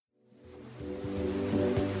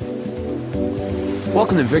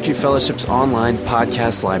Welcome to Victory Fellowship's online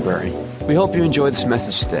podcast library. We hope you enjoy this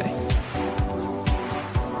message today.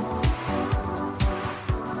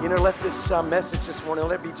 You know, let this message this morning,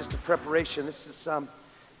 let it be just a preparation. This is,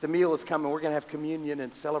 the meal is coming. We're going to have communion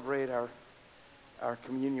and celebrate our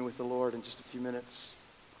communion with the Lord in just a few minutes.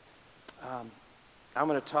 I'm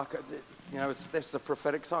going to talk, you know, this is a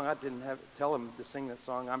prophetic song. I didn't tell him to sing that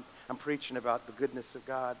song. I'm preaching about the goodness of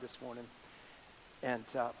God this morning. And,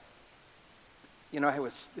 you know,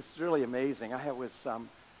 it's really amazing. I'm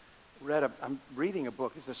reading a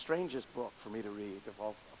book. This is the strangest book for me to read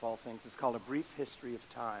of all things. It's called A Brief History of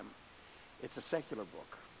Time. It's a secular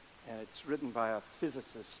book, and it's written by a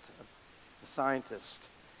physicist, a scientist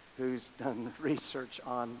who's done research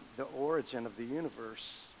on the origin of the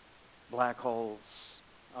universe, black holes,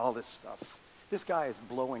 all this stuff. This guy is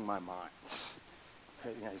blowing my mind.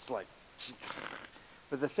 You know, it's like,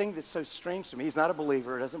 but the thing that's so strange to me, he's not a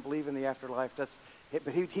believer, doesn't believe in the afterlife, but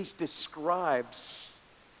he describes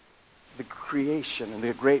the creation and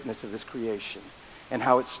the greatness of this creation and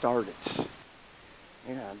how it started.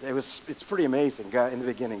 And it's pretty amazing. God, in the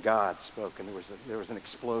beginning, God spoke, and there was an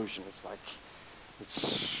explosion. It's like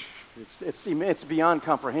it's beyond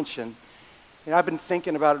comprehension. You know, I've been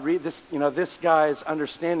thinking about this. You know, this guy's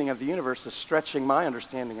understanding of the universe is stretching my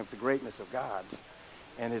understanding of the greatness of God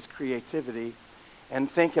and His creativity, and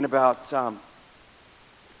thinking about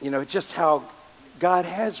you know, just how God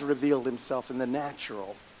has revealed Himself in the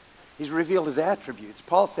natural. He's revealed His attributes.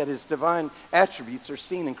 Paul said His divine attributes are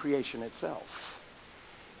seen in creation itself.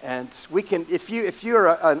 And we can, if you're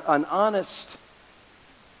an honest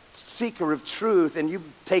seeker of truth, and you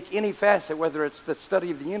take any facet, whether it's the study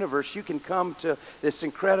of the universe, you can come to this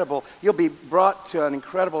you'll be brought to an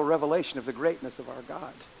incredible revelation of the greatness of our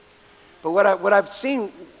God. But what I've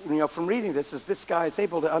seen, you know, from reading this is this guy is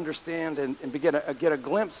able to understand and get a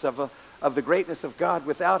glimpse of the greatness of God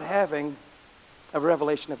without having a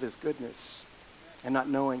revelation of His goodness and not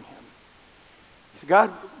knowing Him. So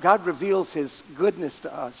God reveals His goodness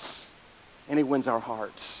to us, and He wins our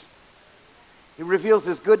hearts. He reveals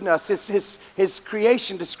His goodness. His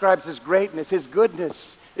creation describes His greatness. His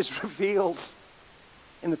goodness is revealed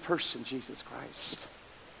in the person, Jesus Christ.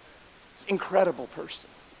 He's an incredible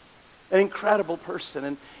person. An incredible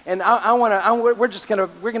person. And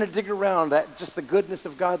we're gonna dig around that, just the goodness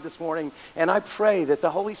of God this morning. And I pray that the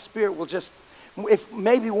Holy Spirit will just, if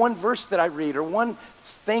maybe one verse that I read or one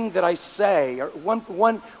thing that I say or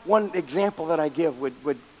one example that I give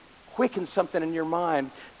would quicken something in your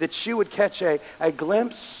mind, that you would catch a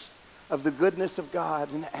glimpse of the goodness of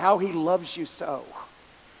God and how He loves you so.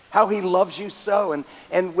 How He loves you so.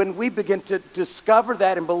 And when we begin to discover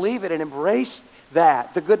that and believe it and embrace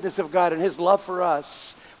that, the goodness of God and His love for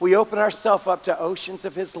us, we open ourselves up to oceans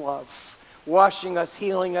of His love, washing us,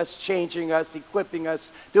 healing us, changing us, equipping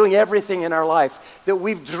us, doing everything in our life that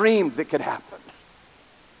we've dreamed that could happen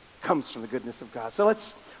comes from the goodness of God. So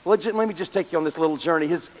let me just take you on this little journey.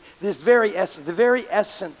 The very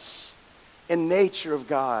essence and nature of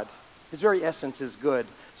God, His very essence is good.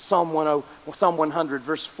 Psalm 100,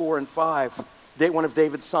 verse 4 and 5, one of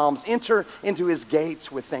David's Psalms. Enter into His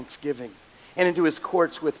gates with thanksgiving and into His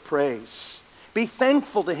courts with praise. Be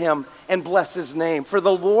thankful to Him and bless His name, for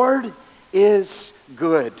the Lord is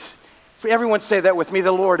good. Everyone say that with me,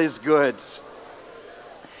 the Lord is good.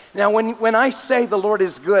 Now, when I say the Lord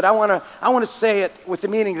is good, I want to say it with the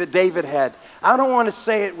meaning that David had. I don't want to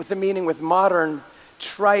say it with the meaning with modern,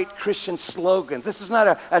 trite Christian slogans. This is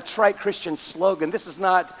not a trite Christian slogan. This is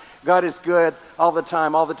not God is good all the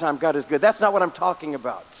time, God is good. That's not what I'm talking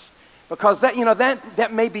about. Because that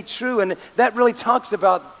may be true, and that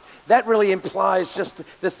really implies just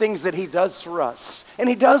the things that He does for us. And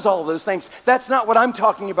He does all those things. That's not what I'm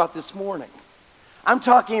talking about this morning. I'm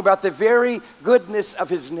talking about the very goodness of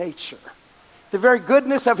His nature, the very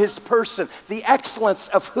goodness of His person, the excellence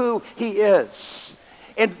of who He is.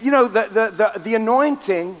 And you know, the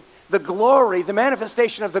anointing, the glory, the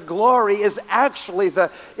manifestation of the glory is actually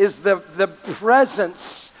the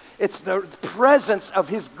presence. It's the presence of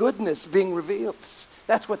His goodness being revealed.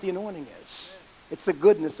 That's what the anointing is. It's the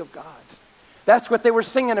goodness of God. That's what they were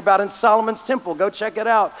singing about in Solomon's temple. Go check it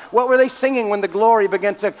out. What were they singing when the glory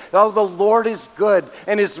began to, oh, the Lord is good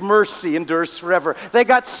and His mercy endures forever. They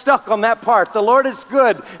got stuck on that part. The Lord is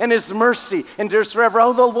good and His mercy endures forever.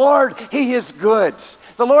 Oh, the Lord, He is good.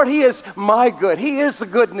 The Lord, He is my good. He is the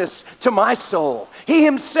goodness to my soul. He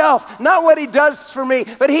Himself, not what He does for me,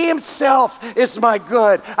 but He Himself is my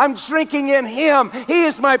good. I'm drinking in Him. He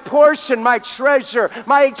is my portion, my treasure,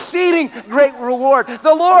 my exceeding great reward.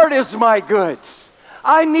 The Lord is my good.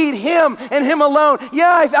 I need him and him alone.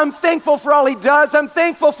 Yeah, I'm thankful for all he does. I'm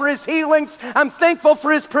thankful for his healings. I'm thankful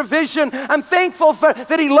for his provision. I'm thankful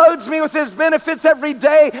that he loads me with his benefits every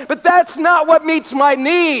day. But that's not what meets my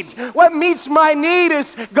need. What meets my need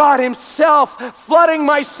is God himself flooding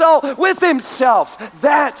my soul with himself.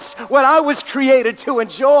 That's what I was created to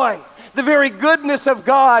enjoy. The very goodness of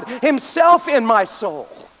God himself in my soul.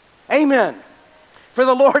 Amen. For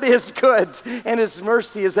the Lord is good and his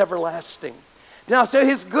mercy is everlasting. Now, so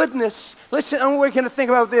his goodness, listen, we're going to think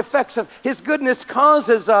about the effects of his goodness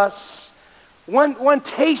causes us, one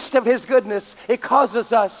taste of his goodness, it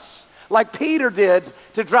causes us, like Peter did,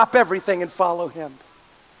 to drop everything and follow him.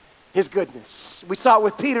 His goodness. We saw it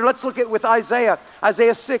with Peter. Let's look at it with Isaiah.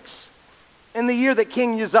 Isaiah 6. In the year that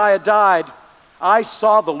King Uzziah died, I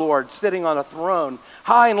saw the Lord sitting on a throne,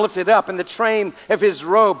 high and lifted up, and the train of his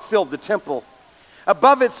robe filled the temple.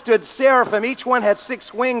 Above it stood seraphim. Each one had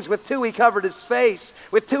 6 wings. With 2 he covered his face.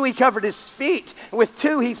 With 2 he covered his feet. And with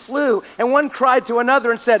 2 he flew. And one cried to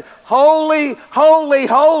another and said, Holy, holy,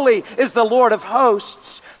 holy is the Lord of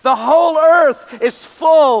hosts. The whole earth is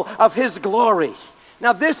full of his glory.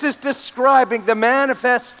 Now this is describing the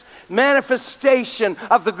manifestation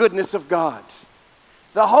of the goodness of God.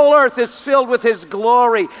 The whole earth is filled with his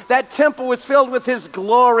glory. That temple was filled with his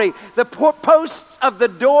glory. The posts of the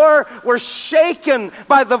door were shaken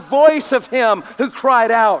by the voice of him who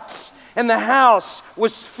cried out. And the house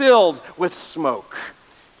was filled with smoke.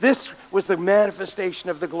 This was the manifestation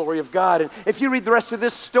of the glory of God. And if you read the rest of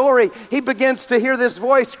this story, he begins to hear this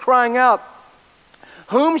voice crying out,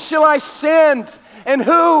 Whom shall I send? And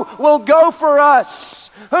who will go for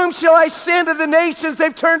us? Whom shall I send to the nations?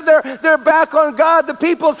 They've turned their back on God. The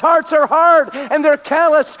people's hearts are hard and they're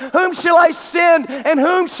callous. Whom shall I send and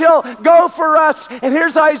whom shall go for us? And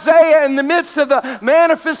here's Isaiah in the midst of the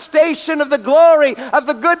manifestation of the glory, of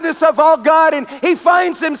the goodness of all God. And he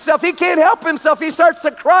finds himself, he can't help himself. He starts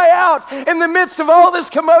to cry out in the midst of all this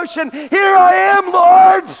commotion. Here I am,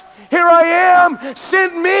 Lord. Here I am.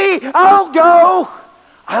 Send me. I'll go.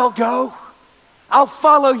 I'll go. I'll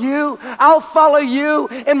follow you. I'll follow you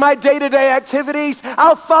in my day-to-day activities.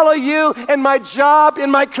 I'll follow you in my job,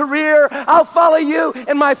 in my career. I'll follow you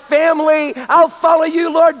in my family. I'll follow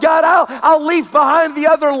you, Lord God. I'll leave behind the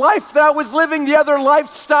other life that I was living, the other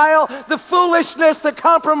lifestyle, the foolishness, the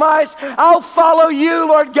compromise. I'll follow you,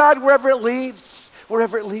 Lord God, wherever it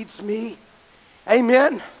leads me.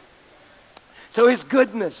 Amen. So his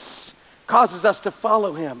goodness causes us to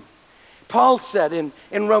follow him. Paul said in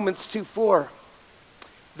Romans 2:4,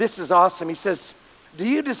 this is awesome. He says, do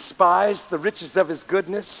you despise the riches of his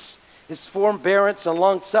goodness, his forbearance and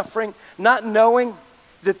long-suffering, not knowing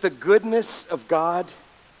that the goodness of God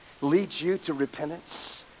leads you to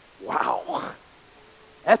repentance? Wow.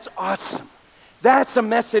 That's awesome. That's a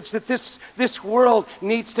message that this world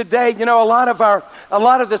needs today. You know, a lot of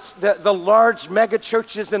the large mega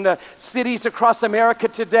churches in the cities across America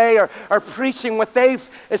today are preaching what they've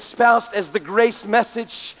espoused as the grace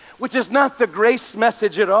message, which is not the grace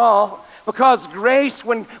message at all. Because grace,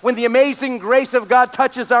 when the amazing grace of God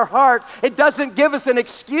touches our heart, it doesn't give us an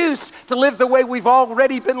excuse to live the way we've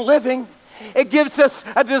already been living. It gives us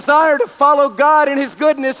a desire to follow God in his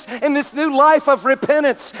goodness in this new life of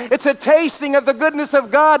repentance. It's a tasting of the goodness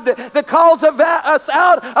of God that calls us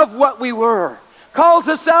out of what we were. Calls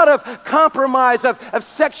us out of compromise, of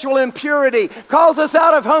sexual impurity, calls us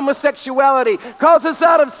out of homosexuality, calls us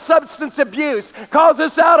out of substance abuse, calls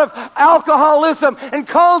us out of alcoholism, and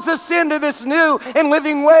calls us into this new and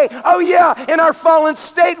living way. Oh yeah, in our fallen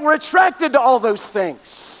state, we're attracted to all those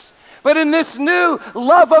things. But in this new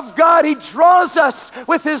love of God, he draws us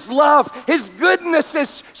with his love. His goodness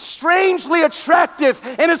is strangely attractive.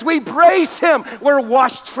 And as we embrace him, we're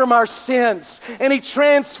washed from our sins. And he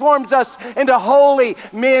transforms us into holy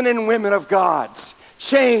men and women of God.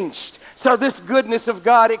 Changed. So this goodness of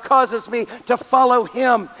God, it causes me to follow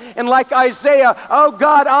him. And like Isaiah, oh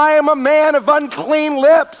God, I am a man of unclean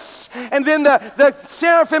lips. And then the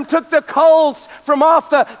seraphim took the coals from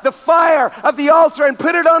off the fire of the altar and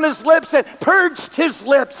put it on his lips and purged his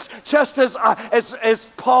lips. Just as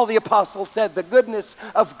Paul the apostle said, the goodness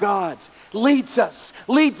of God leads us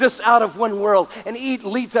out of one world and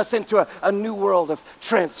leads us into a new world of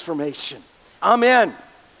transformation. Amen.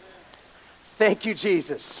 Thank you,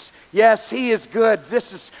 Jesus. Yes, he is good.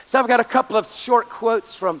 So I've got a couple of short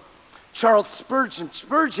quotes from Charles Spurgeon.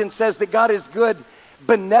 Spurgeon says that God is good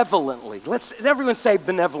benevolently. Let's everyone say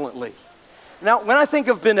benevolently. Now, when I think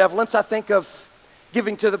of benevolence, I think of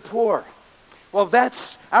giving to the poor. Well,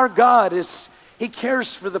 that's our God he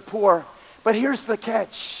cares for the poor. But here's the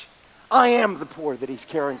catch. I am the poor that he's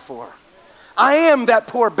caring for. I am that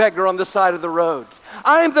poor beggar on the side of the road.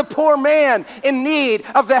 I am the poor man in need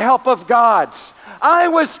of the help of God. I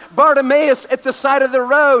was Bartimaeus at the side of the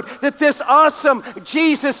road that this awesome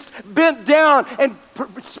Jesus bent down and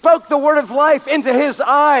spoke the word of life into his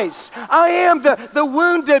eyes. I am the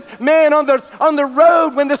wounded man on the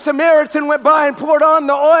road when the Samaritan went by and poured on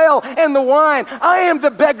the oil and the wine. I am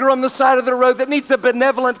the beggar on the side of the road that needs the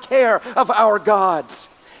benevolent care of our God.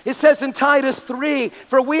 It says in Titus 3,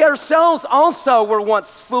 for we ourselves also were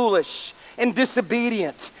once foolish and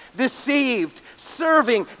disobedient, deceived,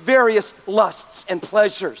 serving various lusts and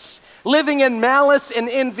pleasures, living in malice and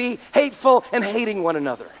envy, hateful and hating one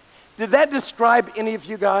another. Did that describe any of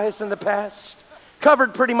you guys in the past?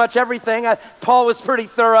 Covered pretty much everything. Paul was pretty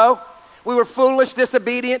thorough. We were foolish,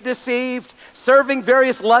 disobedient, deceived, serving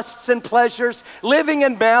various lusts and pleasures, living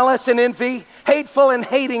in malice and envy, hateful and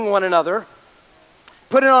hating one another.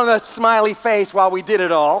 Put it on a smiley face while we did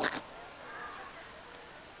it all.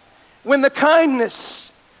 When the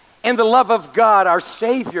kindness and the love of God, our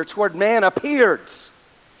Savior, toward man appeared,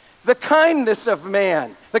 the kindness of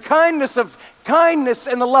man, the kindness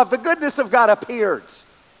and the love, the goodness of God appeared.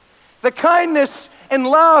 The kindness and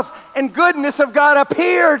love and goodness of God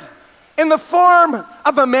appeared in the form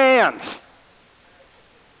of a man.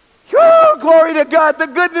 Woo, glory to God. The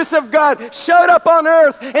goodness of God showed up on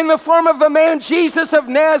earth in the form of a man, Jesus of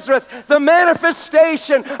Nazareth, the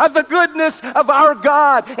manifestation of the goodness of our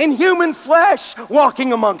God in human flesh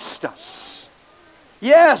walking amongst us.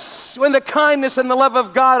 Yes, when the kindness and the love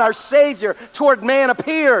of God, our Savior, toward man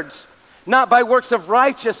appeared, not by works of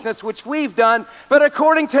righteousness which we've done, but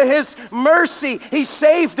according to his mercy, he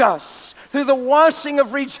saved us through the washing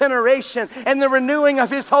of regeneration and the renewing of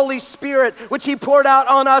his Holy Spirit, which he poured out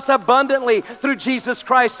on us abundantly through Jesus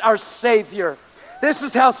Christ, our Savior. This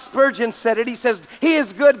is how Spurgeon said it. He says, he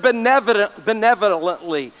is good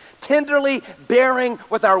benevolently, tenderly bearing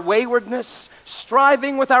with our waywardness,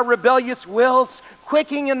 striving with our rebellious wills,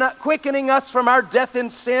 quickening us from our death in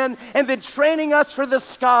sin, and then training us for the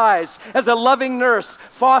skies as a loving nurse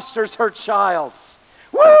fosters her child.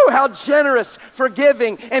 Woo! How generous,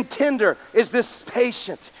 forgiving, and tender is this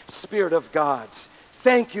patient Spirit of God.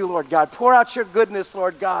 Thank you, Lord God. Pour out your goodness,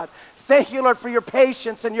 Lord God. Thank you, Lord, for your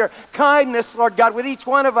patience and your kindness, Lord God, with each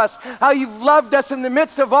one of us. How you've loved us in the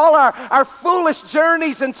midst of all our foolish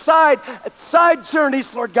journeys and side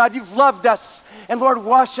journeys, Lord God. You've loved us. And Lord,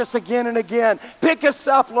 wash us again and again. Pick us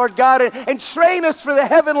up, Lord God, and train us for the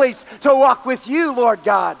heavenlies to walk with you, Lord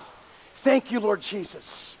God. Thank you, Lord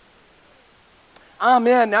Jesus.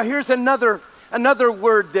 Amen. Now here's another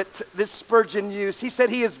word that this Spurgeon used. He said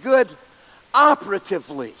he is good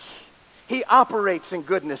operatively. He operates in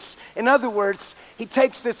goodness. In other words, he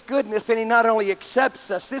takes this goodness and he not only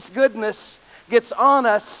accepts us, this goodness gets on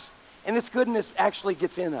us, and this goodness actually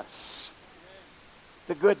gets in us.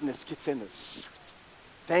 The goodness gets in us.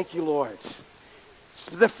 Thank you, Lord.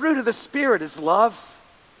 The fruit of the Spirit is love,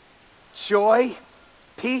 joy,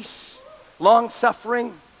 peace,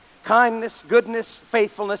 long-suffering, kindness, goodness,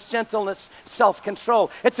 faithfulness, gentleness,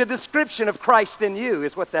 self-control. It's a description of Christ in you,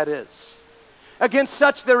 is what that is. Against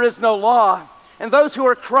such there is no law, and those who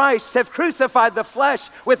are Christ's have crucified the flesh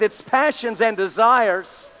with its passions and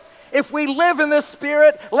desires. If we live in the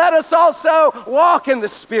Spirit, let us also walk in the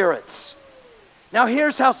Spirit. Now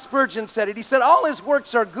here's how Spurgeon said it. He said, all his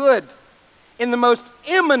works are good in the most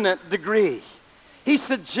eminent degree. He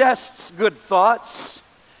suggests good thoughts.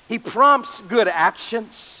 He prompts good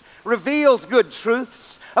actions, reveals good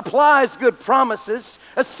truths, applies good promises,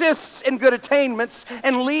 assists in good attainments,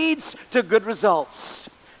 and leads to good results.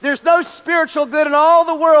 There's no spiritual good in all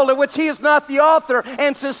the world in which he is not the author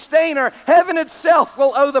and sustainer. Heaven itself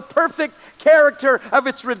will owe the perfect character of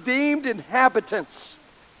its redeemed inhabitants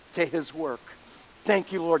to his work.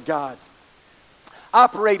 Thank you, Lord God.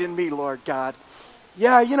 Operate in me, Lord God.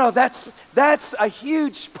 Yeah, you know, that's a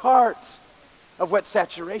huge part of what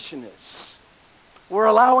saturation is. We're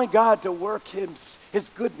allowing God to work his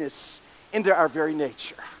goodness into our very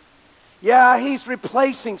nature. Yeah, he's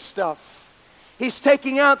replacing stuff. He's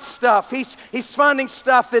taking out stuff. He's finding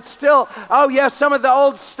stuff that's still, some of the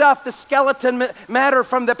old stuff, the skeleton matter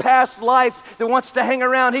from the past life that wants to hang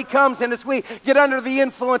around. He comes, and as we get under the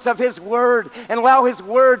influence of his word and allow his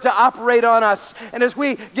word to operate on us, and as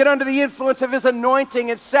we get under the influence of his anointing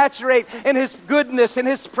and saturate in his goodness and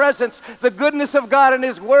his presence, the goodness of God and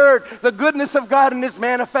his word, the goodness of God and his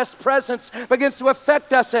manifest presence begins to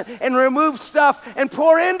affect us and remove stuff and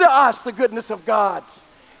pour into us the goodness of God.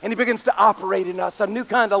 And he begins to operate in us a new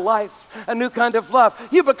kind of life, a new kind of love.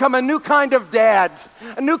 You become a new kind of dad,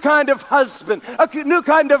 a new kind of husband, a new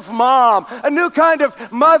kind of mom, a new kind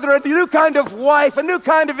of mother, a new kind of wife, a new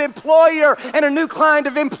kind of employer, and a new kind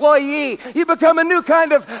of employee. You become a new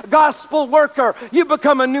kind of gospel worker. You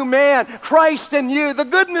become a new man, Christ in you, the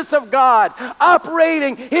goodness of God,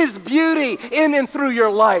 operating his beauty in and through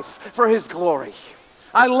your life for his glory.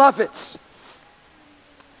 I love it.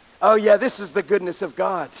 Oh yeah, this is the goodness of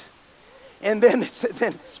God. And then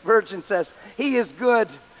Spurgeon says, he is good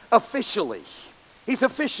officially. He's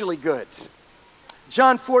officially good.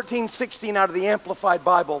 John 14:16 out of the Amplified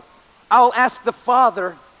Bible. I'll ask the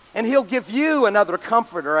Father, and he'll give you another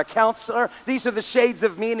comforter, a counselor. These are the shades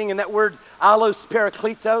of meaning in that word allos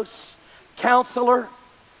parakletos. Counselor,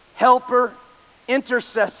 helper,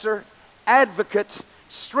 intercessor, advocate,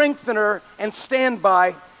 strengthener, and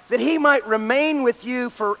standby, that he might remain with you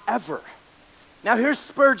forever. Now here's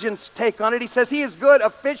Spurgeon's take on it. He says he is good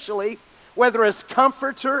officially, whether as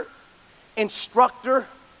comforter, instructor,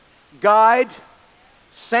 guide,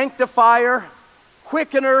 sanctifier,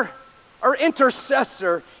 quickener, or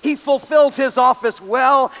intercessor. He fulfills his office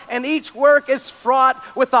well, and each work is fraught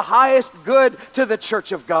with the highest good to the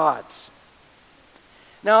church of God.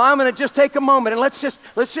 Now I'm going to just take a moment and let's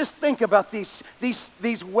just think about these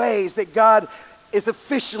ways that God is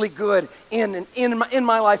officially good in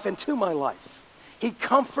my life and to my life. He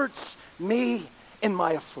comforts me in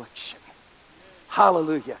my affliction.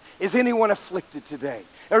 Hallelujah. Is anyone afflicted today?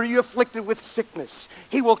 Are you afflicted with sickness?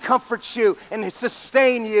 He will comfort you and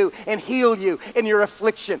sustain you and heal you in your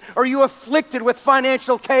affliction. Are you afflicted with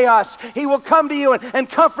financial chaos? He will come to you and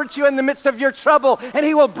comfort you in the midst of your trouble, and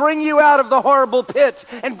he will bring you out of the horrible pit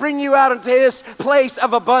and bring you out into his place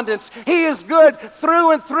of abundance. He is good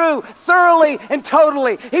through and through, thoroughly and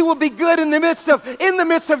totally. He will be good in the midst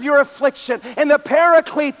of your affliction. And the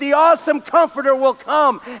Paraclete, the awesome comforter, will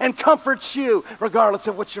come and comfort you regardless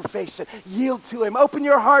of what you're facing. Yield to him. Open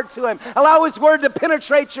your heart to him. Allow his word to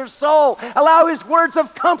penetrate your soul. Allow his words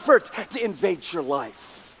of comfort to invade your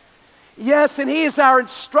life. Yes, and he is our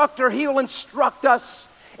instructor. He will instruct us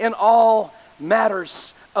in all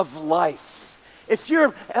matters of life. If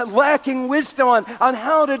you're lacking wisdom on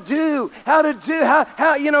how to do,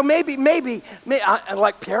 maybe,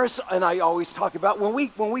 like Paris and I always talk about, when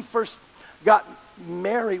we first got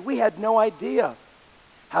married, we had no idea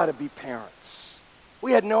how to be parents.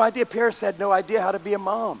 We had no idea. Paris had no idea how to be a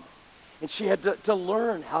mom. And she had to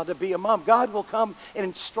learn how to be a mom. God will come and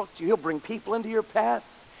instruct you. He'll bring people into your path,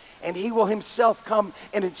 and he will himself come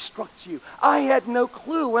and instruct you. I had no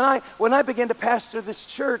clue. When I began to pastor this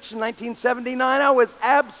church in 1979, I was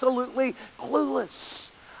absolutely clueless.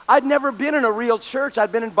 I'd never been in a real church.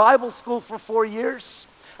 I'd been in Bible school for 4 years.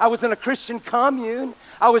 I was in a Christian commune.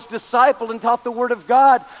 I was discipled and taught the Word of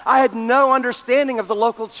God. I had no understanding of the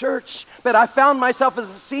local church, but I found myself as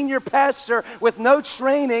a senior pastor with no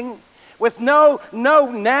training, with no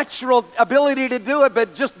natural ability to do it,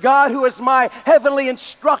 but just God, who is my heavenly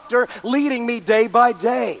instructor, leading me day by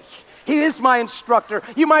day. He is my instructor.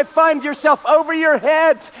 You might find yourself over your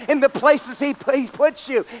head in the places he puts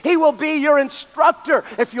you. He will be your instructor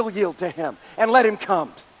if you'll yield to him and let him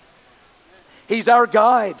come. He's our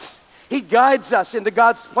guide. He guides us into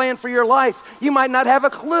God's plan for your life. You might not have a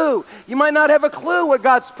clue. You might not have a clue what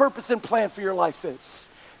God's purpose and plan for your life is.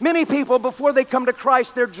 Many people, before they come to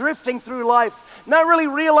Christ, they're drifting through life, not really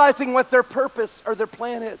realizing what their purpose or their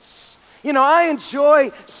plan is. You know, I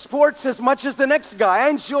enjoy sports as much as the next guy. I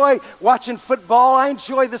enjoy watching football. I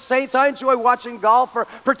enjoy the Saints. I enjoy watching golf or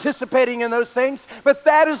participating in those things. But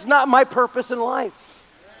that is not my purpose in life.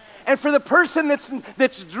 And for the person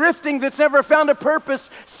that's drifting, that's never found a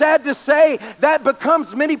purpose, sad to say, that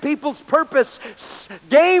becomes many people's purpose.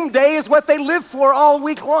 Game day is what they live for all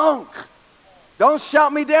week long. Don't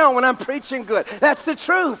shout me down when I'm preaching good. That's the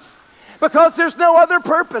truth. Because there's no other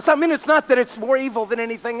purpose. I mean, it's not that it's more evil than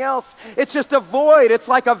anything else. It's just a void. It's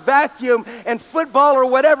like a vacuum, and football or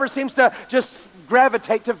whatever seems to just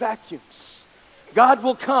gravitate to vacuums. God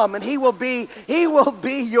will come, and he will be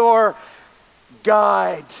your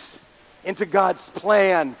guide into God's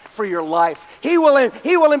plan for your life. He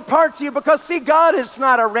will impart to you, because see, God is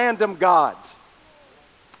not a random God.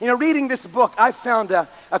 You know, reading this book, I found a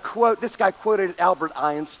quote. This guy quoted Albert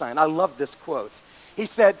Einstein. I love this quote. He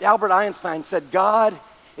said, Albert Einstein said, God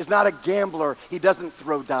is not a gambler. He doesn't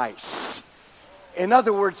throw dice. In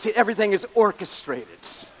other words, everything is orchestrated.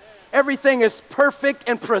 Everything is perfect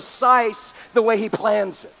and precise the way he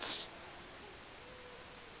plans it.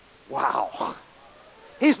 Wow.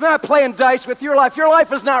 He's not playing dice with your life. Your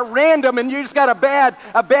life is not random and you just got a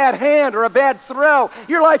bad hand or a bad throw.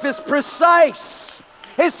 Your life is precise.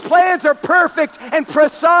 His plans are perfect and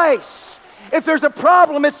precise. If there's a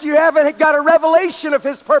problem, it's you haven't got a revelation of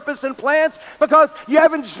His purpose and plans because you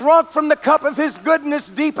haven't drunk from the cup of His goodness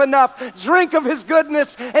deep enough. Drink of His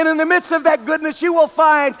goodness, and in the midst of that goodness, you will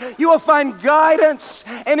find guidance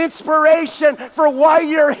and inspiration for why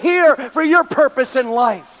you're here, for your purpose in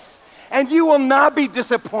life. And you will not be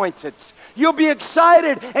disappointed. You'll be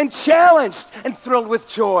excited and challenged and thrilled with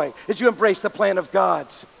joy as you embrace the plan of God.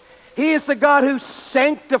 He is the God who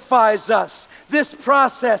sanctifies us. This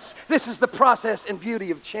is the process and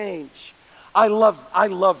beauty of change. I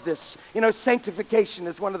love this. You know, sanctification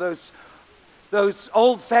is one of those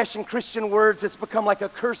old-fashioned Christian words. It's become like a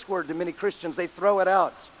curse word to many Christians. They throw it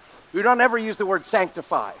out. We don't ever use the word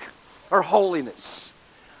sanctify or holiness.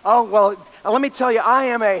 Oh, well, let me tell you, I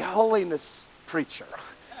am a holiness preacher.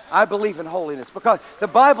 I believe in holiness because the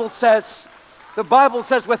Bible says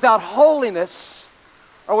without holiness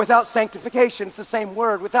or without sanctification, it's the same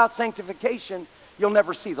word. Without sanctification, you'll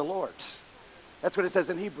never see the Lord. That's what it says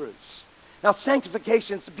in Hebrews. Now,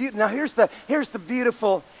 sanctification's beautiful. Now, here's the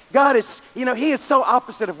beautiful. God is, He is so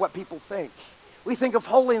opposite of what people think. We think of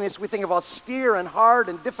holiness, we think of austere and hard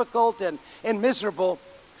and difficult and miserable.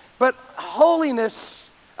 But holiness,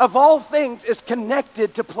 of all things, is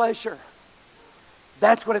connected to pleasure.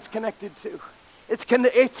 That's what it's connected to.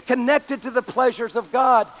 It's connected to the pleasures of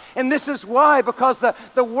God. And this is why, because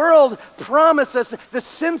the world promises, the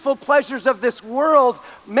sinful pleasures of this world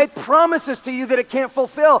make promises to you that it can't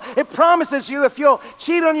fulfill. It promises you if you'll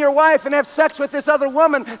cheat on your wife and have sex with this other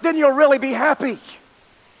woman, then you'll really be happy.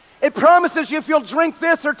 It promises you if you'll drink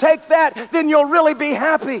this or take that, then you'll really be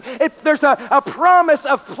happy. There's a promise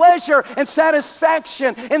of pleasure and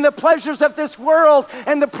satisfaction in the pleasures of this world.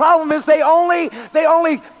 And the problem is they only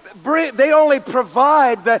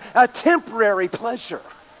provide a temporary pleasure.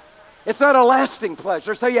 It's not a lasting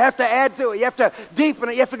pleasure, so you have to add to it. You have to deepen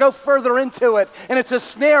it. You have to go further into it. And it's a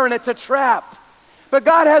snare and it's a trap. But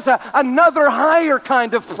God has another higher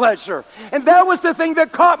kind of pleasure. And that was the thing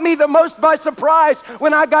that caught me the most by surprise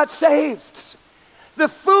when I got saved. The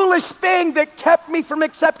foolish thing that kept me from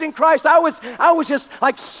accepting Christ. I was just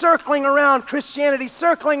like circling around Christianity,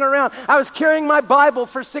 circling around. I was carrying my Bible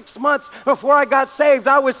for 6 months before I got saved.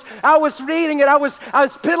 I was reading it. I was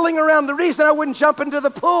piddling around. The reason I wouldn't jump into the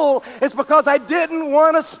pool is because I didn't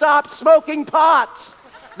want to stop smoking pot.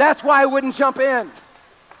 That's why I wouldn't jump in.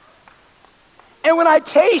 And when I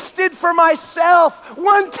tasted for myself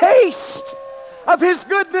one taste of His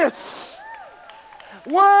goodness,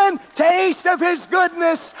 one taste of His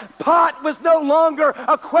goodness, pot was no longer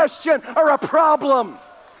a question or a problem.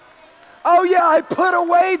 Oh yeah, I put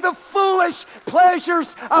away the foolish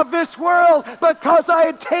pleasures of this world because I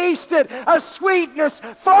had tasted a sweetness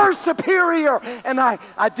far superior. And I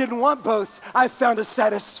didn't want both. I found a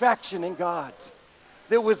satisfaction in God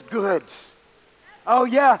that was good. Oh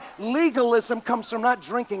yeah, legalism comes from not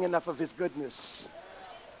drinking enough of His goodness.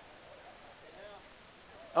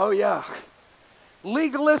 Oh yeah.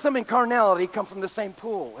 Legalism and carnality come from the same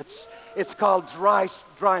pool. It's called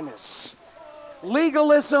dryness.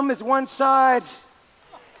 Legalism is one side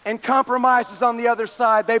and compromise is on the other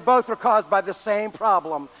side. They both are caused by the same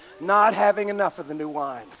problem, not having enough of the new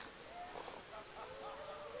wine.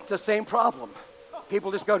 It's the same problem.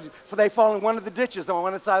 People just they fall in one of the ditches on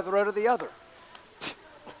one side of the road or the other.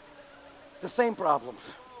 The same problem.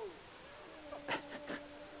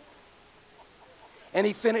 And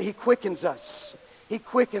He quickens us. He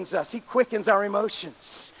quickens us. He quickens our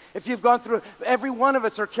emotions. If you've gone through, every one of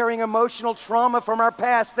us are carrying emotional trauma from our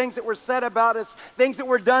past, things that were said about us, things that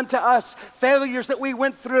were done to us, failures that we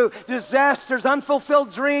went through, disasters,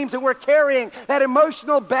 unfulfilled dreams, and we're carrying that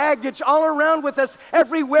emotional baggage all around with us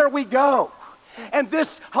everywhere we go. And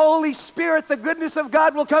this Holy Spirit, the goodness of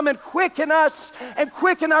God, will come and quicken us and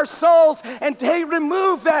quicken our souls and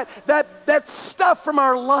remove that stuff from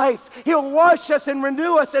our life. He'll wash us and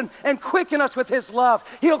renew us and quicken us with His love.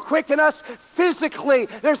 He'll quicken us physically.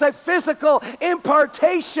 There's a physical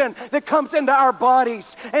impartation that comes into our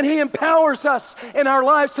bodies, and He empowers us in our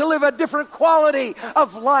lives to live a different quality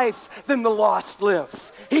of life than the lost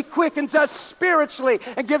live. He quickens us spiritually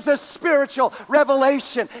and gives us spiritual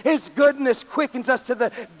revelation. His goodness quickens us to the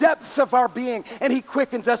depths of our being, and He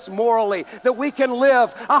quickens us morally that we can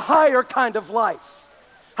live a higher kind of life.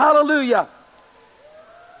 Hallelujah.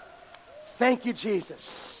 Thank you,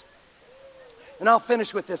 Jesus. And I'll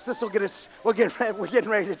finish with this. This will get us, we're getting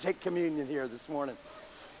ready to take communion here this morning.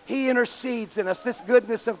 He intercedes in us, this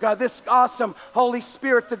goodness of God, this awesome Holy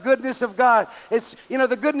Spirit, the goodness of God.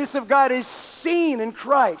 The goodness of God is seen in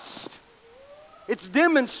Christ. It's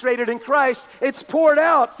demonstrated in Christ. It's poured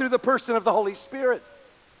out through the person of the Holy Spirit.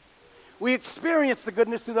 We experience the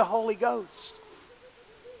goodness through the Holy Ghost.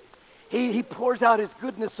 He pours out his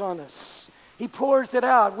goodness on us. He pours it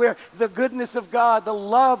out where the goodness of God, the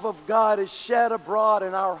love of God is shed abroad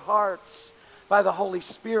in our hearts by the Holy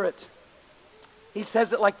Spirit. He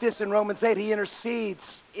says it like this in Romans 8. He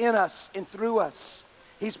intercedes in us and through us.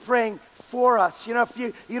 He's praying for us. You know, if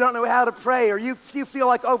you don't know how to pray, or you feel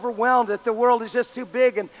like overwhelmed that the world is just too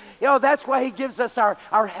big, and that's why he gives us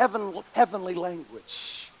our heavenly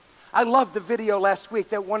language. I loved the video last week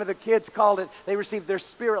that one of the kids called it, they received their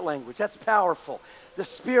spirit language. That's powerful. The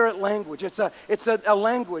spirit language. It's a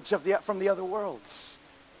language from the other worlds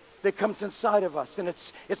that comes inside of us. And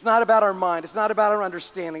it's not about our mind. It's not about our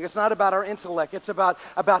understanding. It's not about our intellect. It's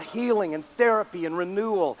about healing and therapy and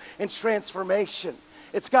renewal and transformation.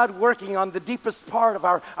 It's God working on the deepest part of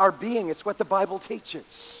our being. It's what the Bible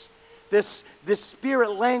teaches. This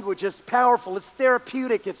spirit language is powerful. It's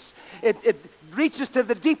therapeutic. It reaches to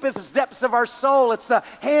the deepest depths of our soul. It's the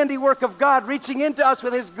handiwork of God reaching into us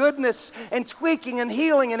with his goodness and tweaking and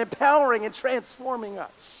healing and empowering and transforming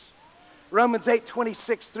us. Romans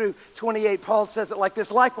 8:26 through 28, Paul says it like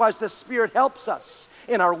this. Likewise, the Spirit helps us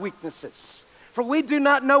in our weaknesses. For we do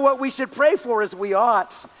not know what we should pray for as we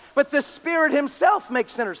ought, but the Spirit himself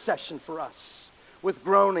makes intercession for us with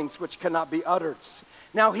groanings which cannot be uttered.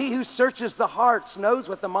 Now he who searches the hearts knows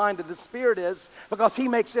what the mind of the Spirit is, because he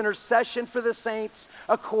makes intercession for the saints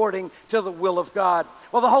according to the will of God.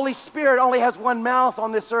 Well, the Holy Spirit only has one mouth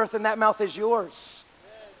on this earth, and that mouth is yours.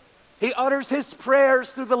 He utters his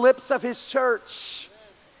prayers through the lips of his church.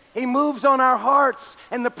 He moves on our hearts,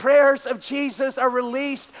 and the prayers of Jesus are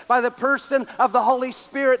released by the person of the Holy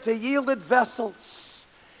Spirit to yielded vessels.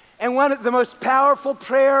 And one of the most powerful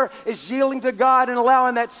prayer is yielding to God and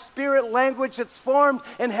allowing that spirit language that's formed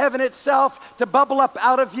in heaven itself to bubble up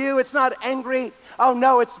out of you. It's not angry. Oh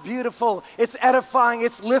no, it's beautiful. It's edifying.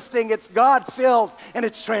 It's lifting. It's God-filled, and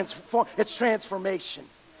it's transformation.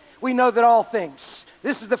 We know that all things,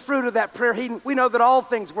 this is the fruit of that prayer. We know that all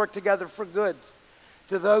things work together for good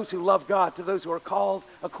to those who love God, to those who are called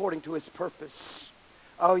according to his purpose.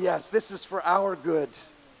 Oh yes, this is for our good.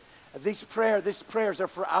 These prayers are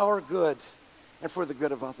for our good and for the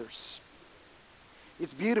good of others.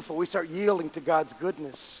 It's beautiful. We start yielding to God's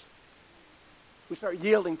goodness. We start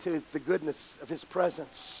yielding to the goodness of his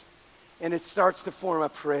presence, and it starts to form a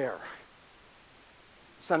prayer.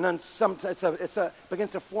 Sometimes it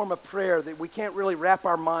begins to form a prayer that we can't really wrap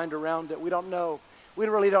our mind around it. We don't know. We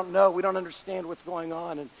really don't know. We don't understand what's going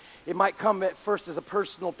on. And it might come at first as a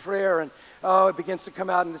personal prayer, and it begins to come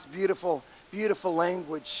out in this beautiful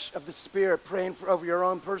language of the Spirit, praying over your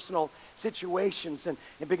own personal situations, and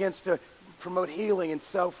it begins to promote healing and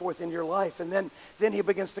so forth in your life. And then he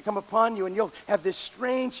begins to come upon you, and you'll have this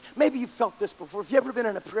strange, maybe you've felt this before. Have you ever been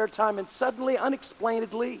in a prayer time and suddenly,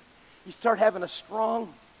 unexplainedly, you start having a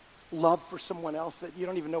strong love for someone else that you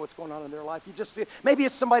don't even know what's going on in their life? You just feel, maybe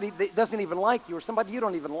it's somebody that doesn't even like you, or somebody you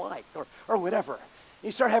don't even like, or whatever.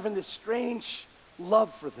 You start having this strange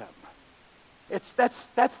love for them. That's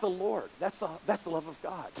the Lord. That's the love of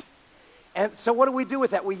God. And so what do we do with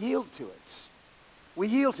that? We yield to it. We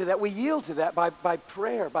yield to that. We yield to that by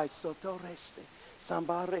prayer, by sotoreste,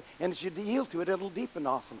 sambare. And as you yield to it, it'll deepen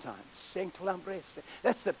oftentimes.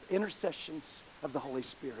 That's the intercessions of the Holy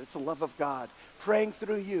Spirit. It's the love of God praying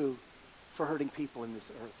through you for hurting people in this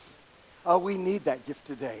earth. Oh, we need that gift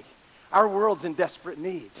today. Our world's in desperate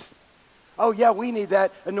need. Oh yeah, we need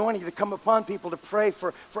that anointing to come upon people to pray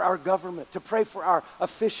for our government, to pray for our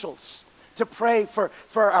officials, to pray for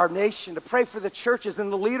our nation, to pray for the churches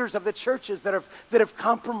and the leaders of the churches that have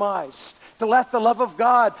compromised, to let the love of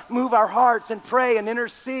God move our hearts and pray and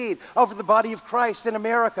intercede over the body of Christ in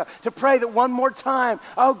America, to pray that one more time,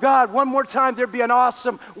 oh God, one more time there'd be an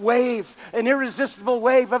awesome wave, an irresistible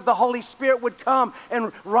wave of the Holy Spirit would come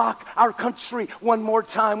and rock our country one more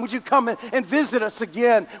time. Would you come and visit us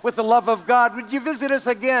again with the love of God? Would you visit us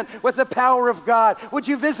again with the power of God? Would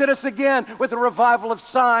you visit us again with a revival of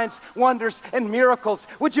signs, wonders, and miracles?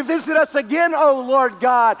 Would you visit us again, oh Lord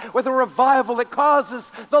God, with a revival that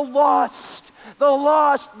causes the lost,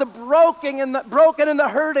 the broken and the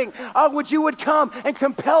hurting? Would you come and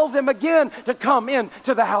compel them again to come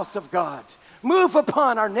into the house of God? Move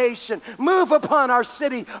upon our nation. Move upon our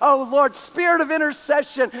city. Oh Lord, Spirit of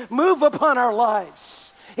intercession, move upon our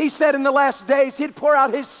lives. He said in the last days he'd pour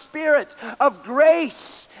out his Spirit of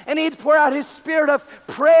grace, and he'd pour out his Spirit of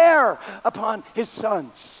prayer upon his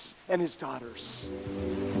sons and his daughters.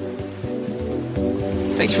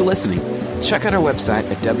 Thanks for listening. Check out our website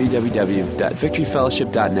at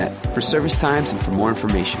www.victoryfellowship.net for service times and for more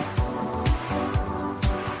information.